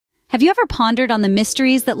Have you ever pondered on the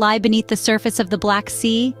mysteries that lie beneath the surface of the Black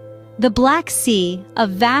Sea? The Black Sea, a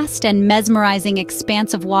vast and mesmerizing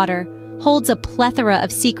expanse of water, holds a plethora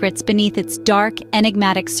of secrets beneath its dark,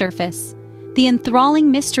 enigmatic surface. The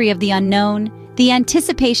enthralling mystery of the unknown, the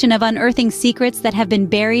anticipation of unearthing secrets that have been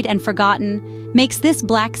buried and forgotten, makes this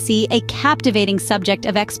Black Sea a captivating subject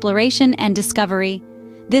of exploration and discovery.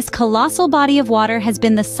 This colossal body of water has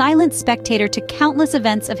been the silent spectator to countless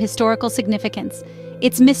events of historical significance,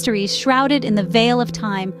 its mysteries shrouded in the veil of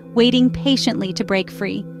time, waiting patiently to break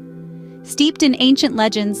free. Steeped in ancient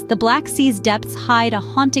legends, the Black Sea's depths hide a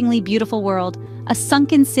hauntingly beautiful world, a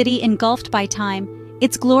sunken city engulfed by time,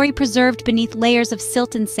 its glory preserved beneath layers of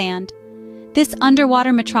silt and sand. This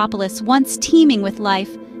underwater metropolis, once teeming with life,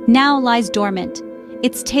 now lies dormant,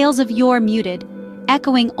 its tales of yore muted,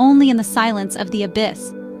 echoing only in the silence of the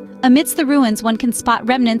abyss. Amidst the ruins, one can spot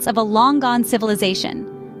remnants of a long-gone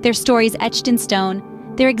civilization, their stories etched in stone,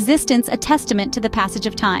 their existence a testament to the passage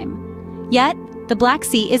of time. Yet, the Black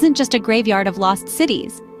Sea isn't just a graveyard of lost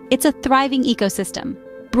cities. It's a thriving ecosystem,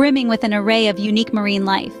 brimming with an array of unique marine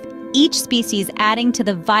life, each species adding to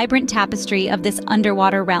the vibrant tapestry of this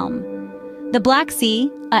underwater realm. The Black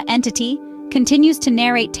Sea, an entity, continues to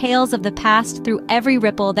narrate tales of the past through every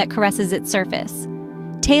ripple that caresses its surface.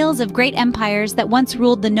 Tales of great empires that once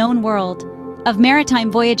ruled the known world, of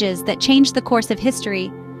maritime voyages that changed the course of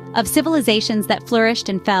history, of civilizations that flourished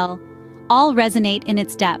and fell, all resonate in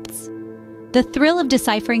its depths. The thrill of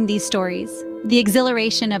deciphering these stories, the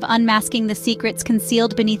exhilaration of unmasking the secrets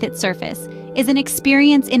concealed beneath its surface, is an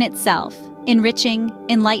experience in itself, enriching,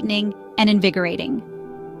 enlightening, and invigorating.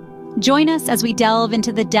 Join us as we delve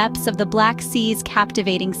into the depths of the Black Sea's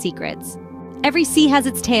captivating secrets. Every sea has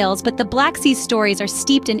its tales, but the Black Sea's stories are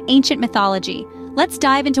steeped in ancient mythology. Let's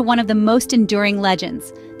dive into one of the most enduring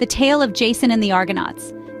legends, the tale of Jason and the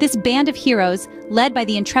Argonauts. This band of heroes, led by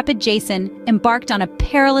the intrepid Jason, embarked on a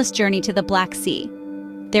perilous journey to the Black Sea.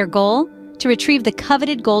 Their goal? To retrieve the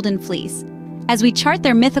coveted Golden Fleece. As we chart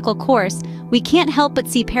their mythical course, we can't help but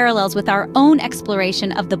see parallels with our own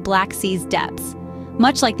exploration of the Black Sea's depths.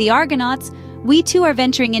 Much like the Argonauts, we too are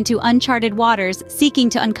venturing into uncharted waters, seeking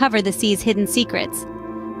to uncover the sea's hidden secrets.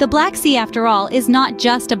 The Black Sea, after all, is not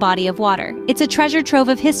just a body of water. It's a treasure trove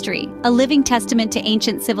of history, a living testament to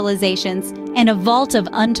ancient civilizations, and a vault of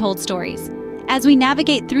untold stories. As we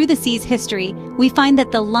navigate through the sea's history, we find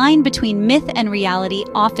that the line between myth and reality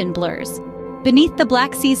often blurs. Beneath the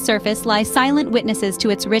Black Sea's surface lie silent witnesses to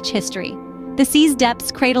its rich history. The sea's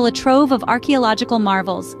depths cradle a trove of archaeological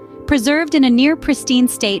marvels, preserved in a near-pristine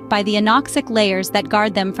state by the anoxic layers that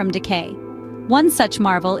guard them from decay. One such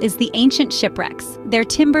marvel is the ancient shipwrecks, their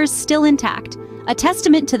timbers still intact, a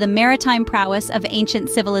testament to the maritime prowess of ancient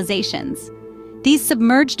civilizations. These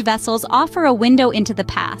submerged vessels offer a window into the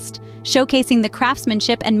past, showcasing the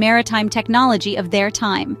craftsmanship and maritime technology of their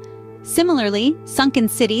time. Similarly, sunken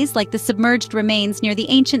cities like the submerged remains near the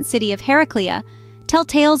ancient city of Heraclea tell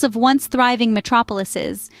tales of once thriving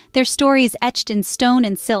metropolises, their stories etched in stone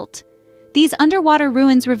and silt. These underwater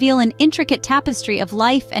ruins reveal an intricate tapestry of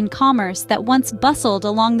life and commerce that once bustled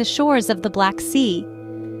along the shores of the Black Sea.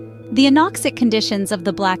 The anoxic conditions of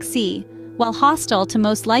the Black Sea, while hostile to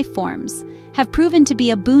most life forms, have proven to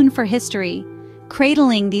be a boon for history,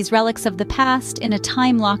 cradling these relics of the past in a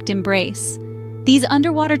time-locked embrace. These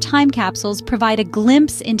underwater time capsules provide a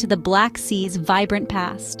glimpse into the Black Sea's vibrant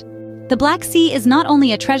past. The Black Sea is not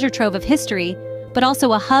only a treasure trove of history, but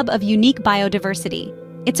also a hub of unique biodiversity.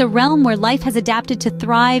 It's a realm where life has adapted to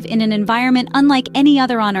thrive in an environment unlike any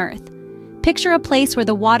other on Earth. Picture a place where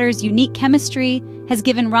the water's unique chemistry has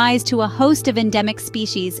given rise to a host of endemic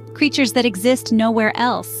species, creatures that exist nowhere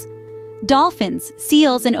else. Dolphins,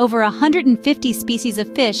 seals, and over 150 species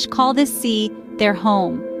of fish call this sea their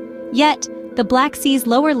home. Yet, the Black Sea's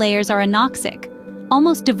lower layers are anoxic,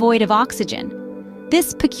 almost devoid of oxygen.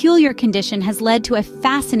 This peculiar condition has led to a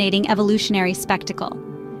fascinating evolutionary spectacle.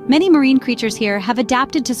 Many marine creatures here have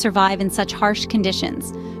adapted to survive in such harsh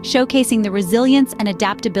conditions, showcasing the resilience and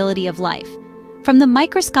adaptability of life. From the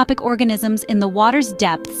microscopic organisms in the water's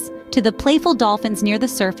depths to the playful dolphins near the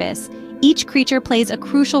surface, each creature plays a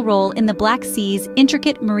crucial role in the Black Sea's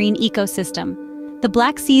intricate marine ecosystem. The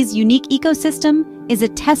Black Sea's unique ecosystem is a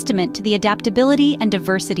testament to the adaptability and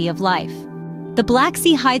diversity of life. The Black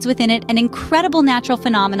Sea hides within it an incredible natural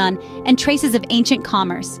phenomenon and traces of ancient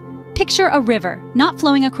commerce. Picture a river, not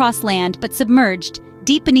flowing across land, but submerged,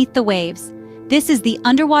 deep beneath the waves. This is the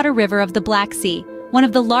underwater river of the Black Sea, one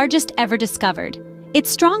of the largest ever discovered. Its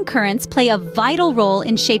strong currents play a vital role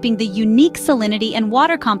in shaping the unique salinity and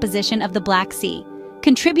water composition of the Black Sea,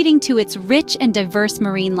 contributing to its rich and diverse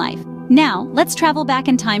marine life. Now, let's travel back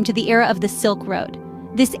in time to the era of the Silk Road.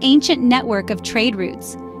 This ancient network of trade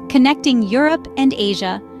routes, connecting Europe and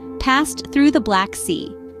Asia, passed through the Black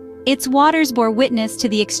Sea. Its waters bore witness to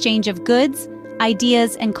the exchange of goods,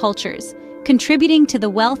 ideas, and cultures, contributing to the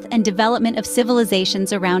wealth and development of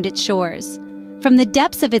civilizations around its shores. From the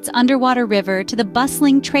depths of its underwater river to the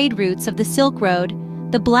bustling trade routes of the Silk Road,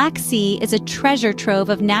 the Black Sea is a treasure trove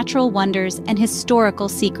of natural wonders and historical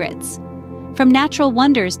secrets. From natural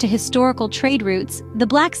wonders to historical trade routes, the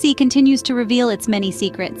Black Sea continues to reveal its many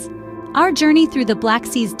secrets. Our journey through the Black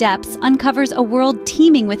Sea's depths uncovers a world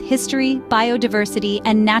teeming with history, biodiversity,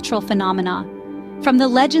 and natural phenomena. From the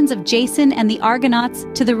legends of Jason and the Argonauts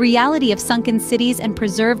to the reality of sunken cities and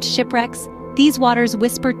preserved shipwrecks, these waters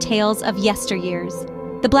whisper tales of yesteryears.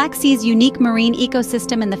 The Black Sea's unique marine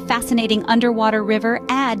ecosystem and the fascinating underwater river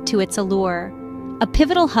add to its allure. A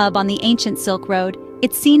pivotal hub on the ancient Silk Road,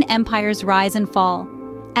 it's seen empires rise and fall.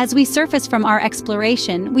 As we surface from our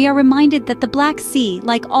exploration, we are reminded that the Black Sea,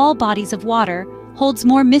 like all bodies of water, holds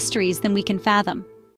more mysteries than we can fathom.